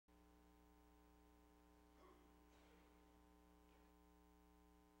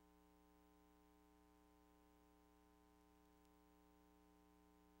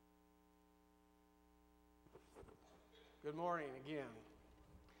Good morning again.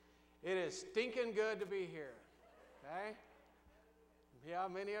 It is stinking good to be here. Okay? Yeah,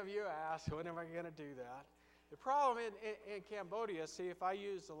 many of you asked, when am I going to do that? The problem in Cambodia, see, if I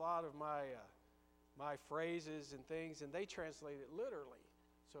use a lot of my phrases and things, and they translate it literally.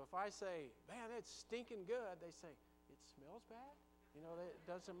 So if I say, man, it's stinking good, they say, it smells bad? You know, that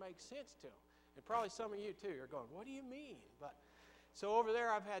doesn't make sense to them. And probably some of you too are going, what do you mean? But so over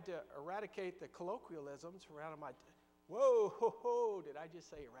there, I've had to eradicate the colloquialisms around my. Whoa, ho, ho, did I just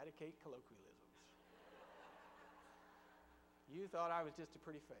say eradicate colloquialisms? You thought I was just a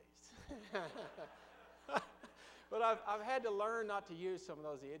pretty face. But I've had to learn not to use some of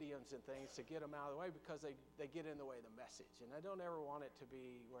those idioms and things to get them out of the way because they get in the way of the message. And I don't ever want it to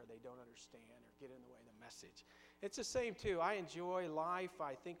be where they don't understand or get in the way of the message. It's the same too. I enjoy life.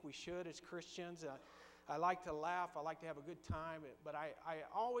 I think we should as Christians. I like to laugh. I like to have a good time. But I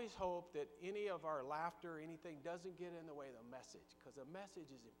always hope that any of our laughter or anything doesn't get in the way of the message because the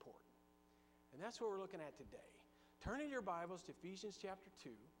message is important. And that's what we're looking at today. Turn in your Bibles to Ephesians chapter 2.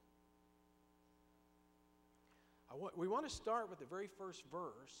 We want to start with the very first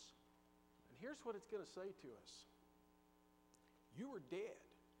verse. And here's what it's going to say to us. You were dead.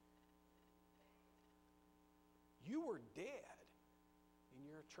 You were dead in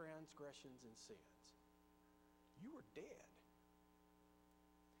your transgressions and sins. You were dead.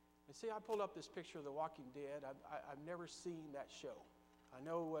 And see, I pulled up this picture of The Walking Dead. I've never seen that show. I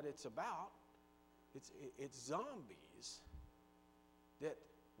know what it's about. It's zombies that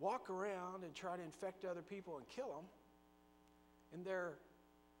walk around and try to infect other people and kill them. And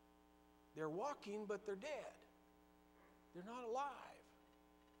they're walking, but they're dead. They're not alive.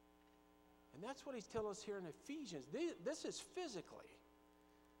 And that's what he's telling us here in Ephesians. This is physically.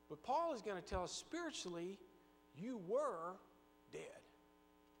 But Paul is going to tell us spiritually, you were dead.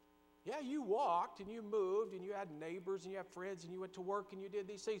 Yeah, you walked and you moved and you had neighbors and you had friends and you went to work and you did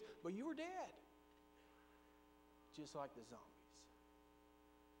these things, but you were dead. Just like the zombies.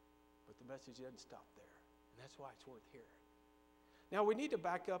 But the message doesn't stop there. And that's why it's worth hearing. Now we need to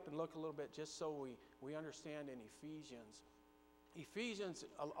back up and look a little bit just so we understand in Ephesians. Ephesians,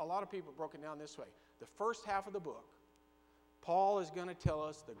 a lot of people broke it down this way. The first half of the book, Paul is going to tell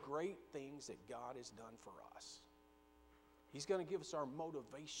us the great things that God has done for us. He's going to give us our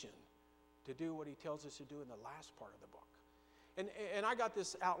motivation to do what he tells us to do in the last part of the book. And I got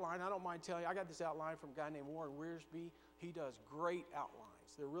this outline, I don't mind telling you, I got this outline from a guy named Warren Wiersbe. He does great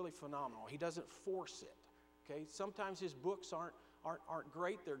outlines. They're really phenomenal. He doesn't force it. Okay? Sometimes his books aren't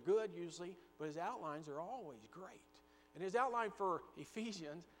great. They're good usually, but his outlines are always great. And his outline for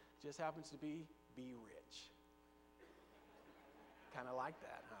Ephesians just happens to be rich. Kind of like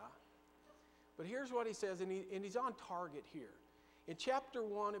that, huh? But here's what he says, and he's on target here. In chapter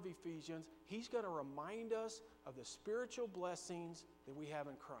 1 of Ephesians, he's going to remind us of the spiritual blessings that we have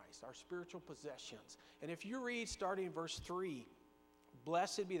in Christ, our spiritual possessions. And if you read starting in verse 3,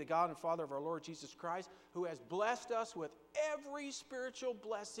 blessed be the God and Father of our Lord Jesus Christ, who has blessed us with every spiritual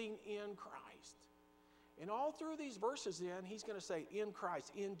blessing in Christ. And all through these verses then, he's going to say, in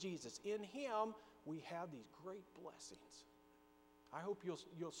Christ, in Jesus, in him, we have these great blessings. I hope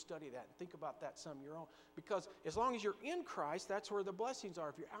you'll study that and think about that some of your own. Because as long as you're in Christ, that's where the blessings are.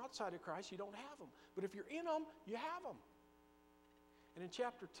 If you're outside of Christ, you don't have them. But if you're in them, you have them. And in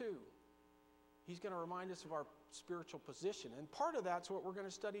chapter 2, he's going to remind us of our spiritual position. And part of that's what we're going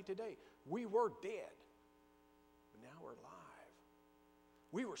to study today. We were dead, but now we're alive.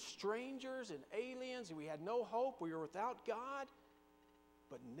 We were strangers and aliens, and we had no hope. We were without God.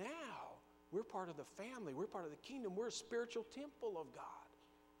 But now we're part of the family. We're part of the kingdom. We're a spiritual temple of God.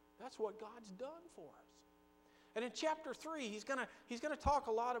 That's what God's done for us. And in chapter 3, he's going to talk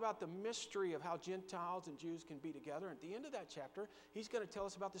a lot about the mystery of how Gentiles and Jews can be together. And at the end of that chapter, he's going to tell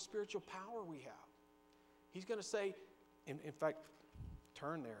us about the spiritual power we have. He's going to say, in fact,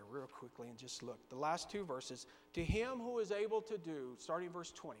 turn there real quickly and just look. The last two verses. To him who is able to do, starting in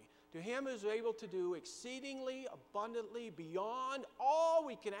verse 20, to him who is able to do exceedingly abundantly beyond all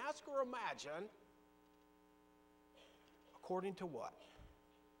we can ask or imagine, according to what?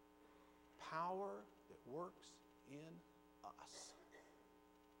 Power that works in us.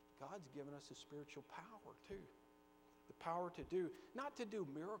 God's given us a spiritual power too. The power to do, not to do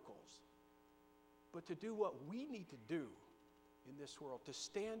miracles, but to do what we need to do in this world, to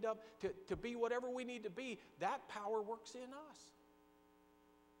stand up, to be whatever we need to be. That power works in us.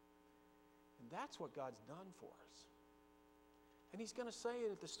 And that's what God's done for us. And he's going to say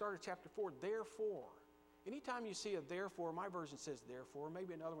it at the start of chapter 4, therefore. Anytime you see a therefore, my version says therefore,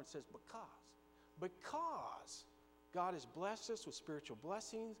 maybe another one says because. Because God has blessed us with spiritual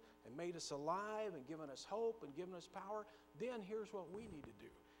blessings and made us alive and given us hope and given us power. Then here's what we need to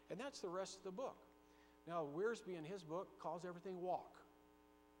do. And that's the rest of the book. Now, Wiersbe in his book calls everything walk.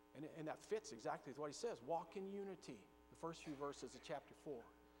 And that fits exactly with what he says. Walk in unity. The first few verses of chapter 4.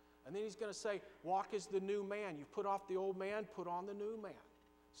 And then he's going to say, walk as the new man. You put off the old man, put on the new man.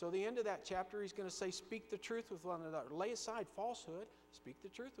 So the end of that chapter, he's going to say, speak the truth with one another. Lay aside falsehood, speak the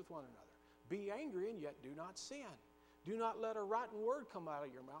truth with one another. Be angry and yet do not sin. Do not let a rotten word come out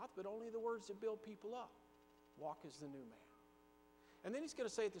of your mouth, but only the words that build people up. Walk as the new man. And then he's going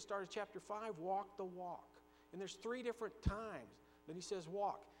to say at the start of chapter 5, walk the walk. And there's 3 different times that he says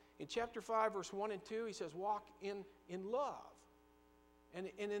walk. In chapter 5, verse 1 and 2, he says walk in love. And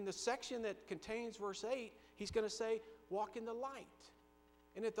in the section that contains verse 8, he's going to say walk in the light.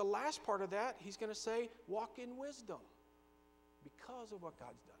 And at the last part of that, he's going to say walk in wisdom because of what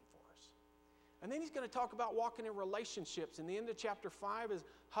God's done for us. And then he's going to talk about walking in relationships. In the end of chapter 5 is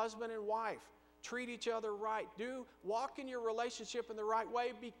husband and wife. Treat each other right. Walk in your relationship in the right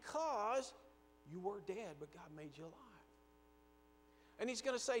way because you were dead, but God made you alive. And he's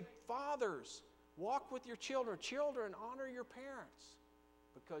going to say, fathers, walk with your children. Children, honor your parents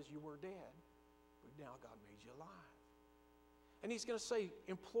because you were dead, but now God made you alive. And he's going to say,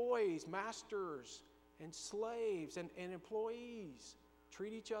 employees, masters, and slaves, and employees,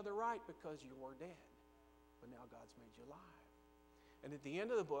 treat each other right because you were dead, but now God's made you alive. And at the end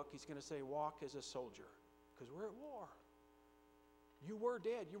of the book, he's going to say, walk as a soldier, because we're at war. You were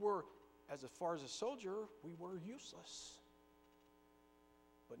dead. You were, as far as a soldier, we were useless.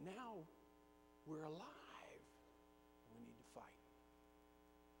 But now we're alive. We need to fight.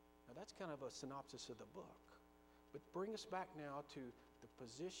 Now that's kind of a synopsis of the book. But bring us back now to the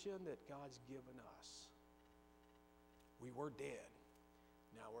position that God's given us. We were dead.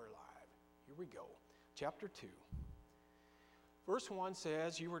 Now we're alive. Here we go. Chapter 2. Verse 1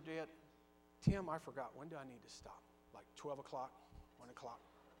 says, you were dead. Tim, I forgot. When do I need to stop? Like 12 o'clock? 1 o'clock?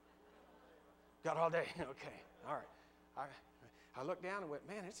 Got all day? Okay. All right. I looked down and went,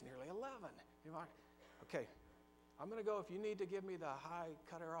 man, it's nearly 11. Okay. I'm going to go. If you need to give me the high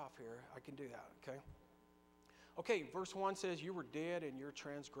cutter off here, I can do that. Okay. Okay, verse 1 says, you were dead in your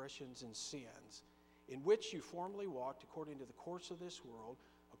transgressions and sins, in which you formerly walked according to the course of this world,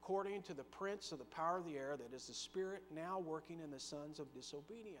 according to the prince of the power of the air, that is the spirit now working in the sons of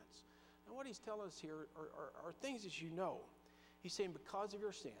disobedience. Now what he's telling us here are things that you know. He's saying because of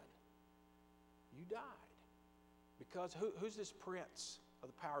your sin, you died. Because who's this prince of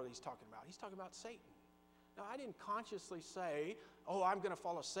the power that he's talking about? He's talking about Satan. Now I didn't consciously say, oh, I'm going to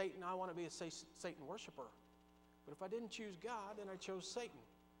follow Satan. I want to be a Satan worshiper. But if I didn't choose God, then I chose Satan.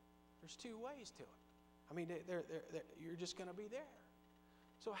 There's 2 ways to it. I mean, you're just going to be there.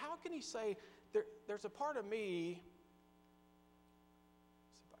 So how can he say, there's a part of me,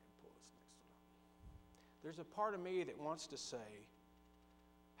 let's see if I can pull this next one up. There's a part of me that wants to say,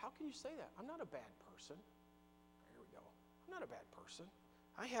 how can you say that? I'm not a bad person. Here we go. I'm not a bad person.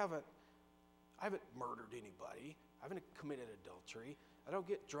 I haven't murdered anybody. I haven't committed adultery. I don't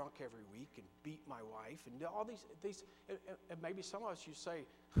get drunk every week and beat my wife and all these and maybe some of us, you say,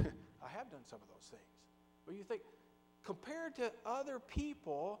 I have done some of those things. But you think, compared to other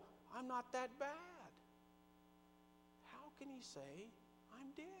people, I'm not that bad. How can he say I'm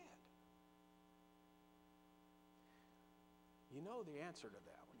dead? You know the answer to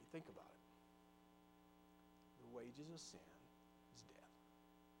that when you think about it. The wages of sin is death.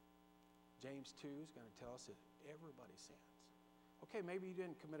 James 2 is going to tell us that everybody sins. Okay, maybe you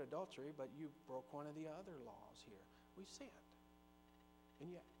didn't commit adultery, but you broke one of the other laws here. We sinned. And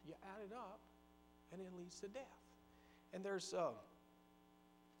you add it up, and it leads to death. And there's,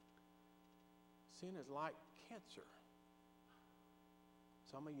 sin is like cancer.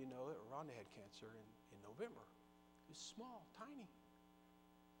 Some of you know that Rhonda had cancer in November. It's small, tiny.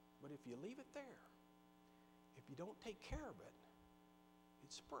 But if you leave it there, if you don't take care of it, it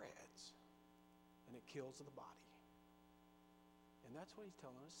spreads, and it kills the body. And that's what he's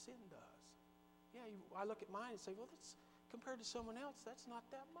telling us sin does. Yeah, I look at mine and say, well, that's compared to someone else, that's not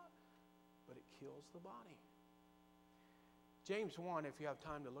that much. But it kills the body. James 1, if you have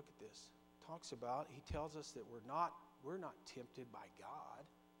time to look at this, talks about, he tells us that we're not tempted by God.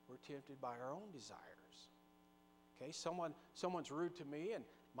 We're tempted by our own desires. Okay, someone's rude to me, and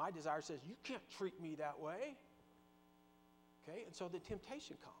my desire says, you can't treat me that way. Okay, and so the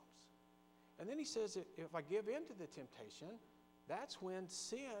temptation comes. And then he says, if I give in to the temptation, that's when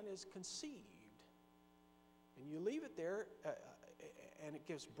sin is conceived. And you leave it there, and it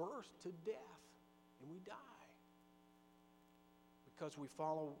gives birth to death, and we die. Because we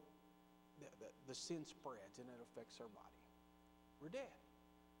follow the sin spreads and it affects our body. We're dead.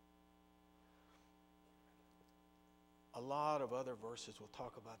 A lot of other verses will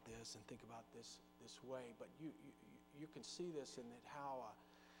talk about this and think about this way, but you can see this in that how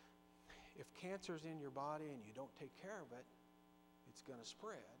if cancer's in your body and you don't take care of it, it's going to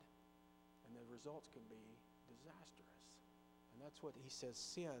spread, and the results can be disastrous. And that's what he says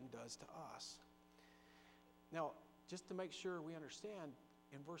sin does to us. Now, just to make sure we understand,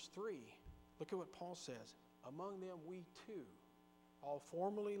 in verse 3, look at what Paul says. Among them we too all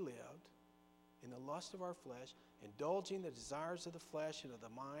formerly lived in the lust of our flesh, indulging the desires of the flesh and of the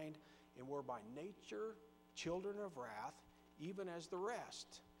mind, and were by nature children of wrath, even as the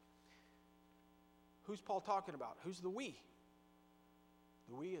rest. Who's Paul talking about? Who's the we?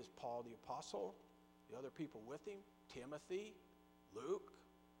 The we is Paul the apostle, the other people with him, Timothy, Luke,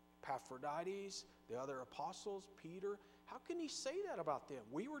 Epaphroditus, the other apostles, Peter. How can he say that about them?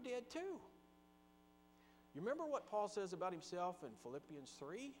 We were dead too. You remember what Paul says about himself in Philippians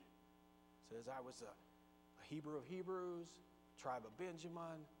 3? He says, I was a Hebrew of Hebrews, tribe of Benjamin,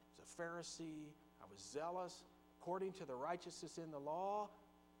 I was a Pharisee, I was zealous, according to the righteousness in the law,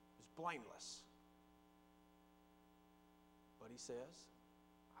 was blameless. But he says,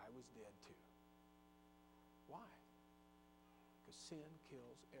 I was dead too. Why? Because sin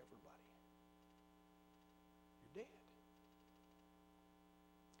kills everybody. You're dead.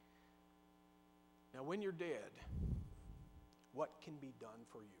 Now, when you're dead, what can be done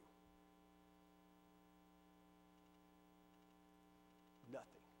for you? Nothing.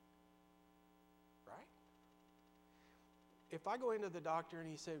 Right? If I go into the doctor and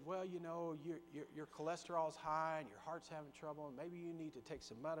he said, well, you know, your cholesterol's high and your heart's having trouble, and maybe you need to take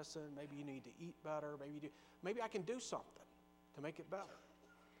some medicine, maybe you need to eat better, maybe I can do something to make it better.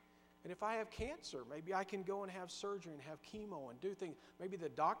 And if I have cancer, maybe I can go and have surgery and have chemo and do things. Maybe the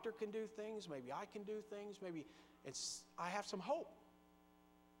doctor can do things, maybe I can do things, maybe I have some hope.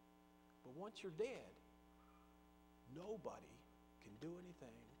 But once you're dead, nobody can do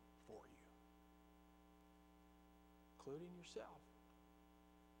anything for you, including yourself.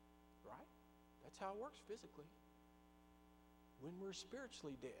 Right? That's how it works physically. When we're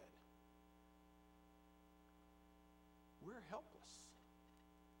spiritually dead, we're helpless.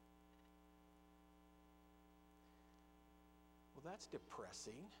 Well, that's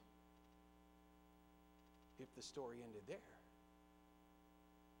depressing if the story ended there.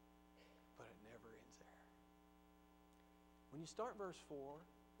 But it never ends there. When you start verse 4,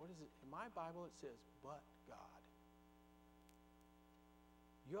 what is it? In my Bible it says, but God.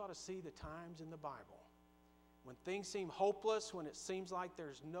 You ought to see the times in the Bible when things seem hopeless, when it seems like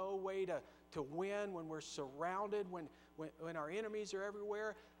there's no way to win, when we're surrounded, when our enemies are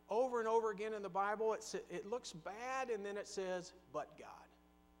everywhere. Over and over again in the Bible, it looks bad, and then it says, but God.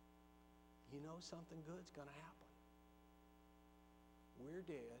 You know something good's going to happen. We're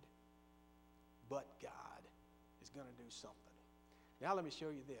dead, but God is going to do something. Now let me show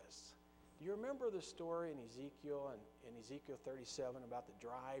you this. Do you remember the story in Ezekiel, in Ezekiel 37 about the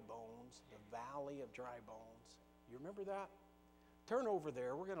dry bones, the valley of dry bones? You remember that? Turn over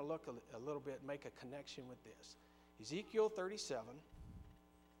there. We're going to look a little bit, make a connection with this. Ezekiel 37.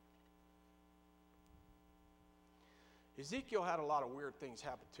 Ezekiel had a lot of weird things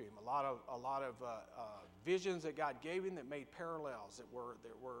happen to him. A lot of visions that God gave him that made parallels, that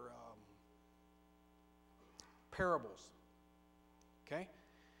were parables. Okay?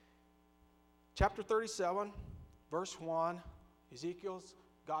 Chapter 37, verse 1,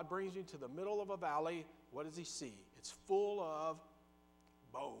 God brings him to the middle of a valley. What does he see? It's full of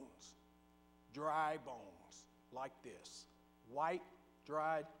bones, dry bones, like this. White,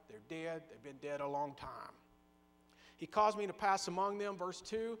 dried, they're dead, they've been dead a long time. He caused me to pass among them, verse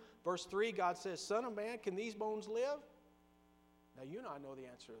 2. Verse 3, God says, Son of man, can these bones live? Now, you and I know the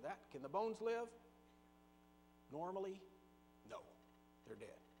answer to that. Can the bones live? Normally, no. They're dead.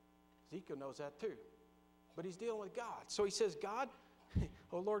 Ezekiel knows that too. But he's dealing with God. So he says, God,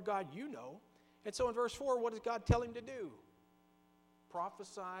 oh Lord God, you know. And so in verse 4, what does God tell him to do?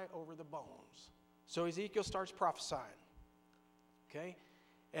 Prophesy over the bones. So Ezekiel starts prophesying. Okay?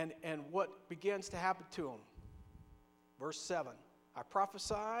 And what begins to happen to him? Verse 7, I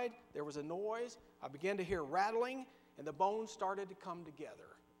prophesied, there was a noise, I began to hear rattling, and the bones started to come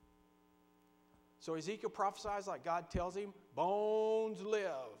together. So Ezekiel prophesies like God tells him, bones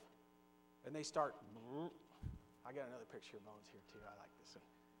live. And they start, I got another picture of bones here too, I like this one.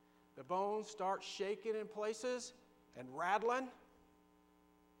 The bones start shaking in places and rattling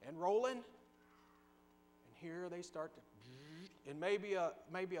and rolling. And here they start to, and maybe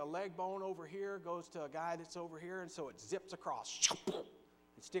a leg bone over here goes to a guy that's over here, and so it zips across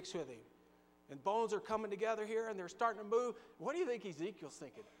and sticks with him. And bones are coming together here, and they're starting to move. What do you think Ezekiel's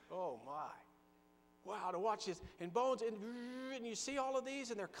thinking? Oh, my. Wow, to watch this. And bones, and you see all of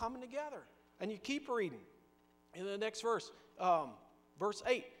these, and they're coming together. And you keep reading. In the next verse, verse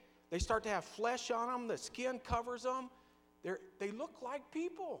 8, they start to have flesh on them. The skin covers them. They look like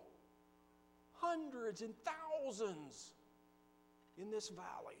people. Hundreds and thousands in this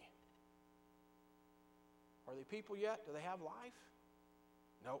valley. Are they people yet? Do they have life?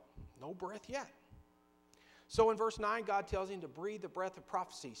 Nope, no breath yet. So in verse 9, God tells him to breathe the breath of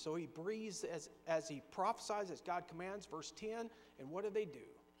prophecy. So he breathes as he prophesies, as God commands. Verse 10, and what do? They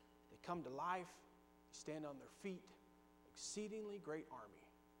come to life, stand on their feet, exceedingly great army.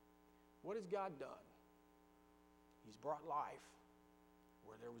 What has God done? He's brought life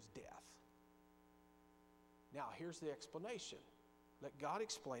where there was death. Now, here's the explanation. Let God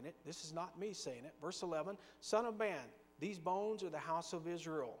explain it. This is not me saying it. Verse 11, Son of man, these bones are the house of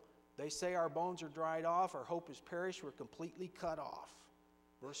Israel. They say our bones are dried off, our hope is perished, we're completely cut off.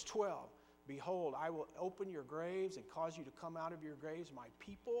 Verse 12, behold, I will open your graves and cause you to come out of your graves, my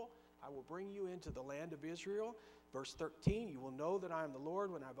people. I will bring you into the land of Israel. Verse 13, you will know that I am the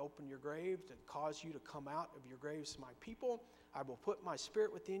Lord when I've opened your graves and cause you to come out of your graves, my people. I will put my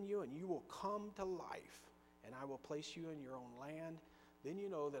spirit within you, and you will come to life, and I will place you in your own land. Then you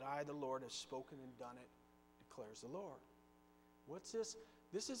know that I, the Lord, have spoken and done it, declares the Lord. What's this?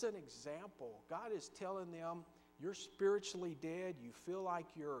 This is an example. God is telling them, you're spiritually dead. You feel like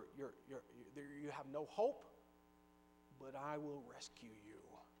you have no hope, but I will rescue you.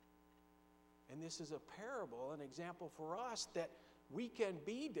 And this is a parable, an example for us that we can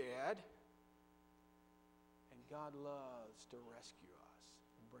be dead, and God loves to rescue us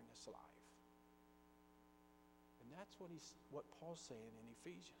and bring us life. And that's what Paul's saying in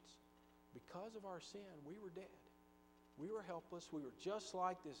Ephesians. Because of our sin, we were dead. We were helpless. We were just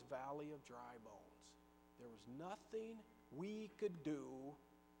like this valley of dry bones. There was nothing we could do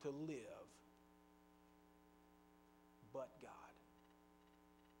to live but God.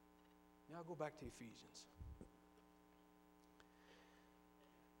 Now go back to Ephesians.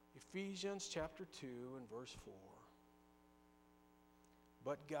 Ephesians chapter 2 and verse 4.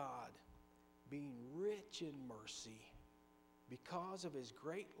 But God, being rich in mercy, because of his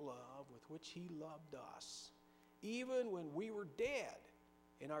great love with which he loved us, even when we were dead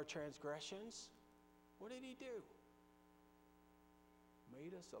in our transgressions, what did he do?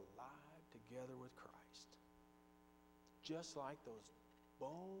 Made us alive together with Christ. Just like those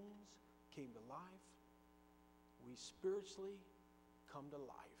bones came to life, we spiritually come to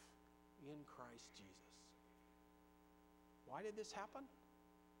life in Christ Jesus. Why did this happen?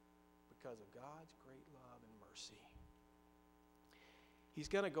 Because of God's great love and mercy. He's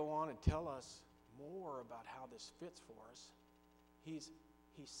going to go on and tell us more about how this fits for us. He's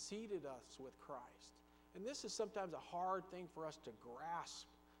seated us with Christ. And this is sometimes a hard thing for us to grasp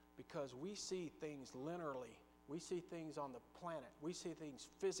because we see things linearly. We see things on the planet. We see things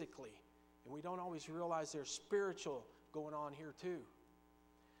physically. And we don't always realize there's spiritual going on here too.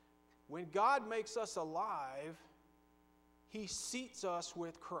 When God makes us alive, he seats us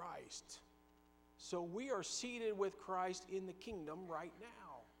with Christ. So we are seated with Christ in the kingdom right now.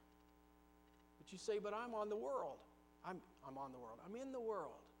 But you say, but I'm on the world. I'm on the world. I'm in the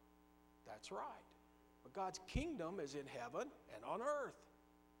world. That's right. But God's kingdom is in heaven and on earth.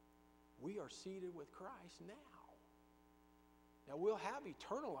 We are seated with Christ now. Now we'll have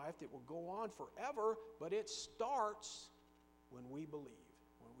eternal life that will go on forever, but it starts when we believe,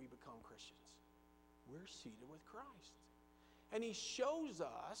 when we become Christians. We're seated with Christ. And he shows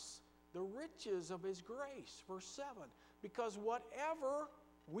us the riches of his grace, verse 7. Because whatever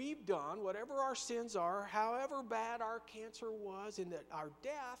we've done, whatever our sins are, however bad our cancer was and our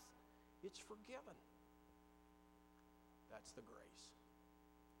death, it's forgiven. That's the grace.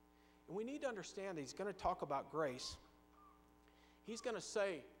 And we need to understand that he's going to talk about grace. He's going to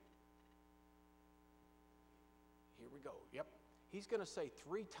say, here we go, yep. He's going to say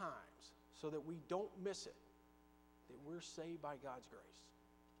 3 times so that we don't miss it, that we're saved by God's grace.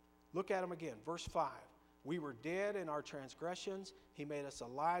 Look at him again, verse 5. We were dead in our transgressions. He made us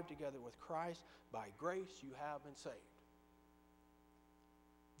alive together with Christ. By grace you have been saved.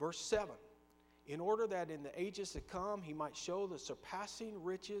 Verse 7. In order that in the ages to come he might show the surpassing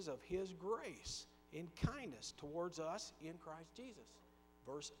riches of his grace in kindness towards us in Christ Jesus.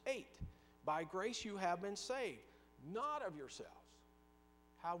 Verse 8. By grace you have been saved, not of yourselves.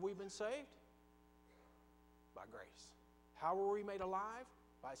 How have we been saved? By grace. How were we made alive?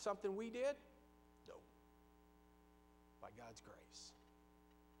 By something we did? No. By God's grace.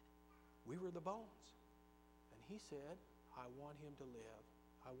 We were the bones. And he said, I want him to live.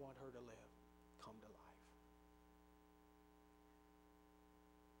 I want her to live. come to life.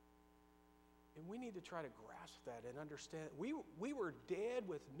 And we need to try to grasp that and understand. We were dead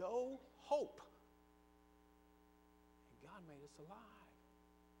with no hope. And God made us alive.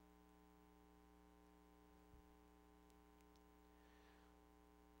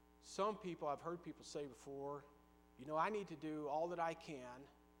 Some people, I've heard people say before, I need to do all that I can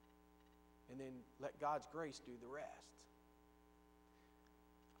and then let God's grace do the rest.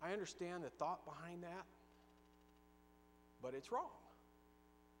 I understand the thought behind that, but it's wrong.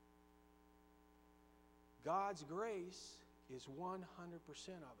 God's grace is 100% of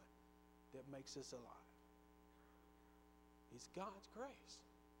it that makes us alive. It's God's grace.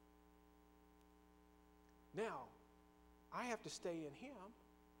 Now, I have to stay in Him.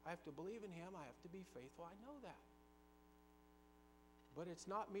 I have to believe in Him. I have to be faithful. I know that. But it's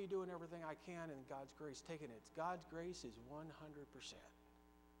not me doing everything I can and God's grace taking it. It's God's grace is 100%. And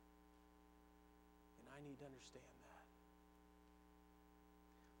I need to understand that.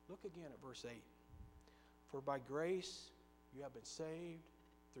 Look again at verse 8. For by grace you have been saved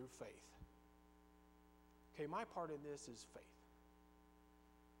through faith. Okay, my part in this is faith.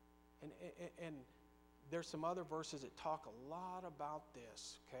 And there's some other verses that talk a lot about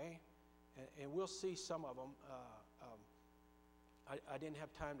this, okay? And we'll see some of them. I didn't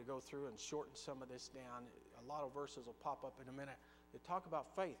have time to go through and shorten some of this down. A lot of verses will pop up in a minute that talk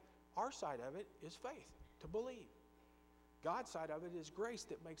about faith. Our side of it is faith, to believe. God's side of it is grace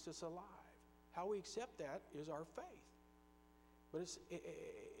that makes us alive. How we accept that is our faith. But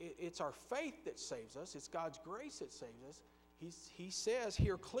it's our faith that saves us. It's God's grace that saves us. He says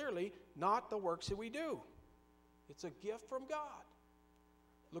here clearly, not the works that we do. It's a gift from God.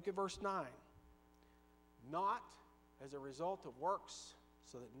 Look at verse 9. Not as a result of works,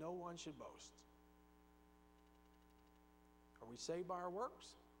 so that no one should boast. Are we saved by our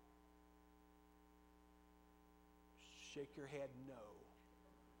works? Shake your head, no.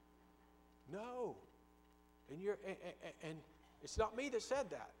 No. And it's not me that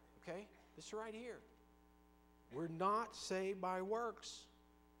said that, okay? It's right here. We're not saved by works.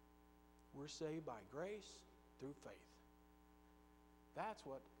 We're saved by grace through faith. That's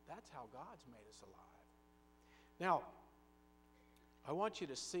how God's made us alive. Now, I want you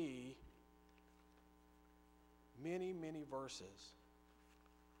to see many, many verses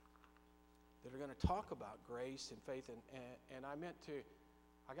that are going to talk about grace and faith. And I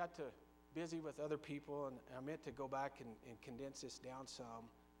got to busy with other people, and I meant to go back and condense this down some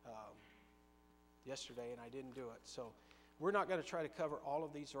yesterday, and I didn't do it. So we're not going to try to cover all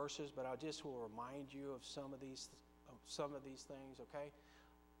of these verses, but I just will remind you of some of these things, okay?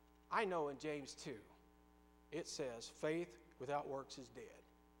 I know in James 2, it says faith without works is dead.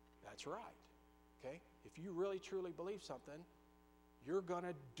 That's right, okay? If you really truly believe something, you're going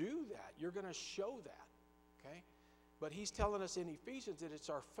to do that. You're going to show that, okay? But he's telling us in Ephesians that it's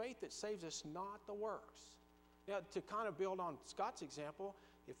our faith that saves us, not the works. Now, to kind of build on Scott's example,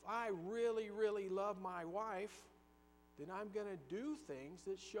 if I really, really love my wife, then I'm going to do things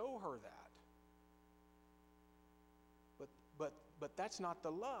that show her that. But that's not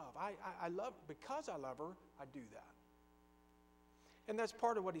the love. I love, because I love her, I do that. And that's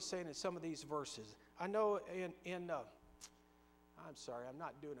part of what he's saying in some of these verses. I know I'm sorry, I'm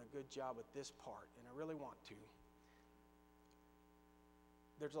not doing a good job with this part, and I really want to.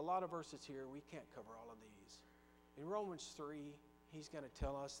 There's a lot of verses here. We can't cover all of these. In Romans 3, he's going to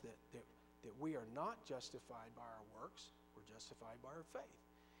tell us that we are not justified by our works. We're justified by our faith.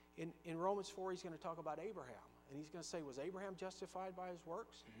 In Romans 4, he's going to talk about Abraham. And he's going to say, was Abraham justified by his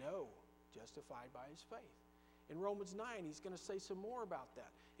works? No, justified by his faith. In Romans 9, he's going to say some more about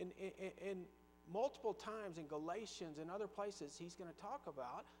that. In multiple times in Galatians and other places, he's going to talk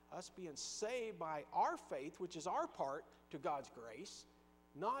about us being saved by our faith, which is our part to God's grace,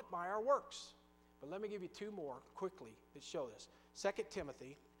 not by our works. But let me give you two more quickly that show this. 2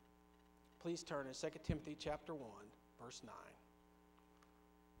 Timothy, please turn to 2 Timothy chapter 1, verse 9.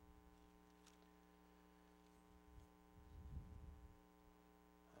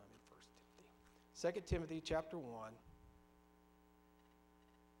 I'm in 1 Timothy. 2 Timothy chapter 1,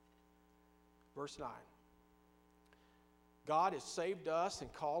 verse 9. God has saved us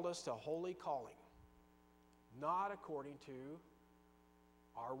and called us to a holy calling, not according to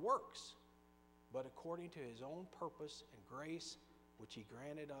our works, but according to his own purpose and grace, which he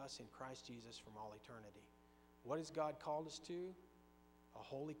granted us in Christ Jesus from all eternity. What has God called us to? A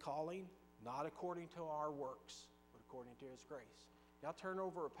holy calling, not according to our works, but according to his grace. Now turn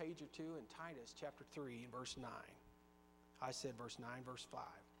over a page or two in Titus chapter 3 and verse 9. I said verse 9, verse 5.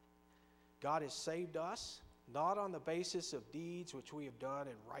 God has saved us, not on the basis of deeds which we have done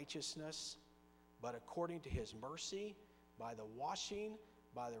in righteousness, but according to his mercy, by the washing,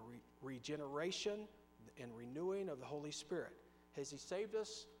 by the regeneration and renewing of the Holy Spirit. Has he saved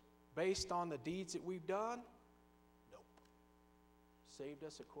us based on the deeds that we've done? Nope. Saved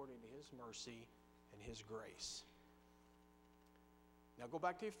us according to his mercy and his grace. Now go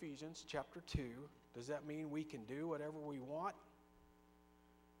back to Ephesians chapter 2. Does that mean we can do whatever we want?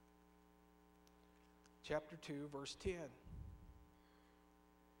 Chapter 2, verse 10.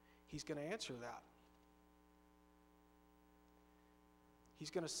 He's going to answer that. He's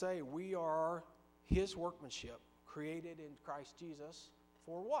going to say, we are his workmanship, created in Christ Jesus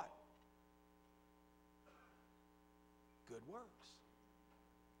for what? Good works.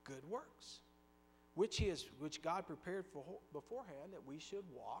 Good works. Which God prepared beforehand that we should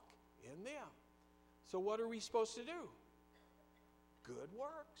walk in them. So what are we supposed to do? Good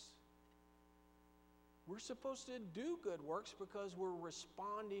works. We're supposed to do good works because we're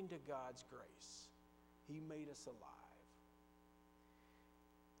responding to God's grace. He made us alive.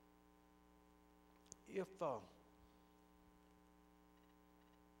 If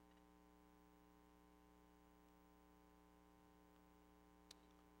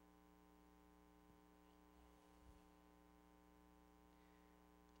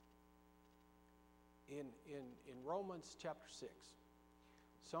in Romans chapter 6,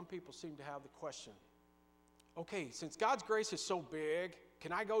 some people seem to have the question, okay, since God's grace is so big,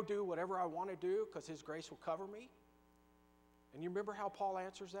 can I go do whatever I want to do because his grace will cover me? And you remember how Paul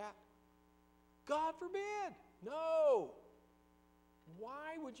answers that? God forbid. No.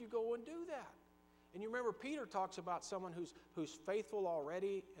 Why would you go and do that? And you remember Peter talks about someone who's faithful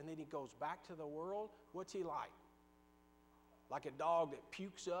already and then he goes back to the world. What's he like? Like a dog that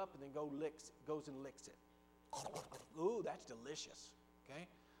pukes up and then goes and licks it. Ooh, that's delicious. Okay?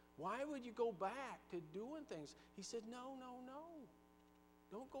 Why would you go back to doing things? He said, no.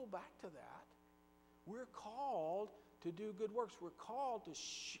 Don't go back to that. We're called to do good works. We're called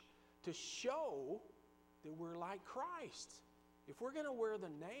to show that we're like Christ. If we're going to wear the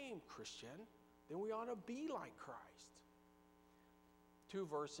name Christian, then we ought to be like Christ. 2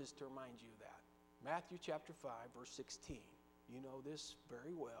 verses to remind you of that. Matthew chapter 5, verse 16. You know this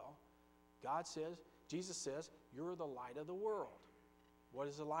very well. Jesus says, you're the light of the world. What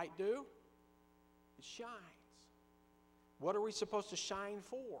does the light do? It shines. What are we supposed to shine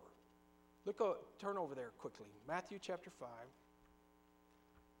for? Turn over there quickly. Matthew chapter 5.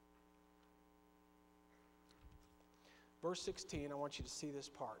 Verse 16, I want you to see this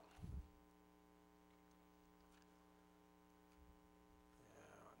part.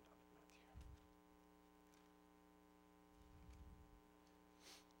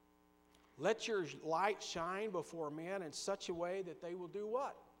 Let your light shine before men in such a way that they will do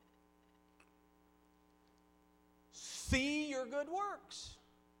what? See your good works.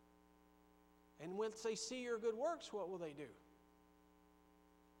 And when they see your good works, what will they do?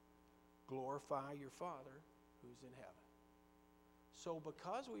 Glorify your Father who's in heaven. So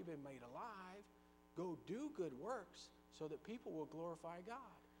because we've been made alive, go do good works so that people will glorify God.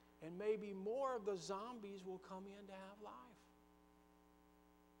 And maybe more of the zombies will come in to have life.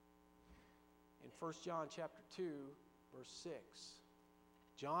 In 1 John chapter 2, verse 6,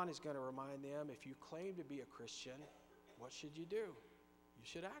 John is going to remind them, if you claim to be a Christian, what should you do? You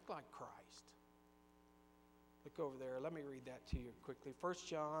should act like Christ. Look over there. Let me read that to you quickly. 1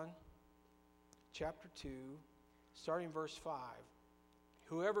 John chapter 2, starting verse 5.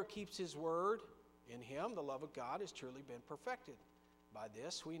 Whoever keeps his word, in him the love of God has truly been perfected. By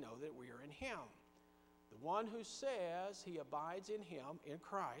this we know that we are in him. The one who says he abides in him, in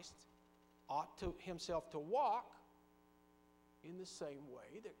Christ, ought to himself to walk in the same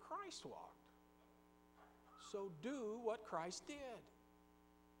way that Christ walked. So do what Christ did.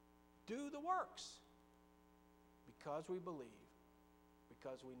 Do the works. Because we believe.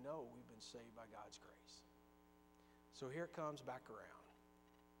 Because we know we've been saved by God's grace. So here it comes back around.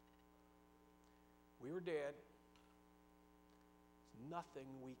 We were dead. There's nothing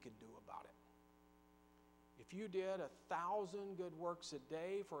we could do about it. If you did 1,000 good works a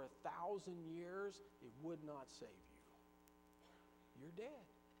day for 1,000 years, it would not save you. You're dead.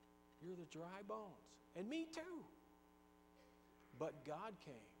 You're the dry bones. And me too. But God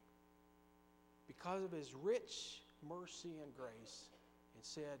came because of his rich mercy and grace and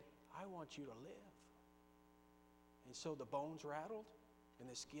said, I want you to live. And so the bones rattled and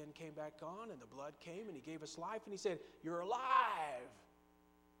the skin came back on and the blood came and he gave us life and he said, you're alive.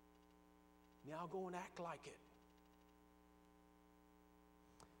 Now go and act like it.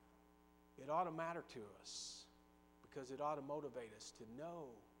 It ought to matter to us because it ought to motivate us to know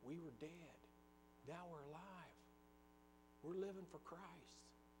we were dead. Now we're alive. We're living for Christ.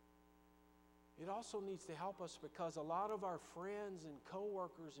 It also needs to help us because a lot of our friends and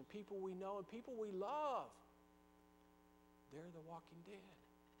coworkers and people we know and people we love, they're the walking dead.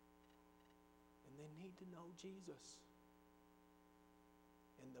 And they need to know Jesus.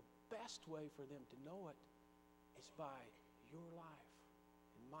 And the best way for them to know it is by your life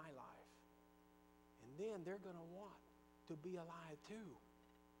and my life. And then they're going to want to be alive too.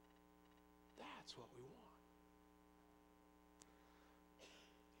 That's what we want.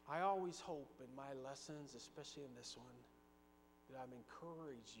 I always hope in my lessons, especially in this one, that I've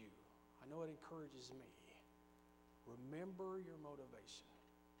encouraged you. I know it encourages me. Remember your motivation.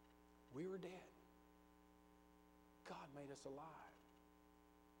 We were dead. God made us alive.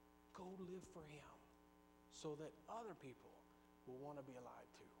 Go live for Him so that other people will want to be alive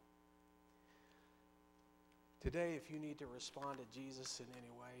too. Today, if you need to respond to Jesus in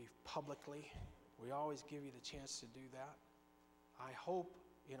any way publicly, we always give you the chance to do that. I hope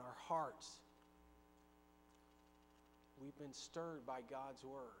in our hearts we've been stirred by God's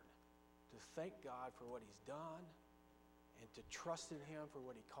Word to thank God for what He's done and to trust in Him for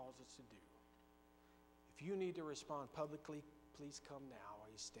what He calls us to do. If you need to respond publicly, please come now while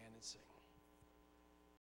you stand and sing.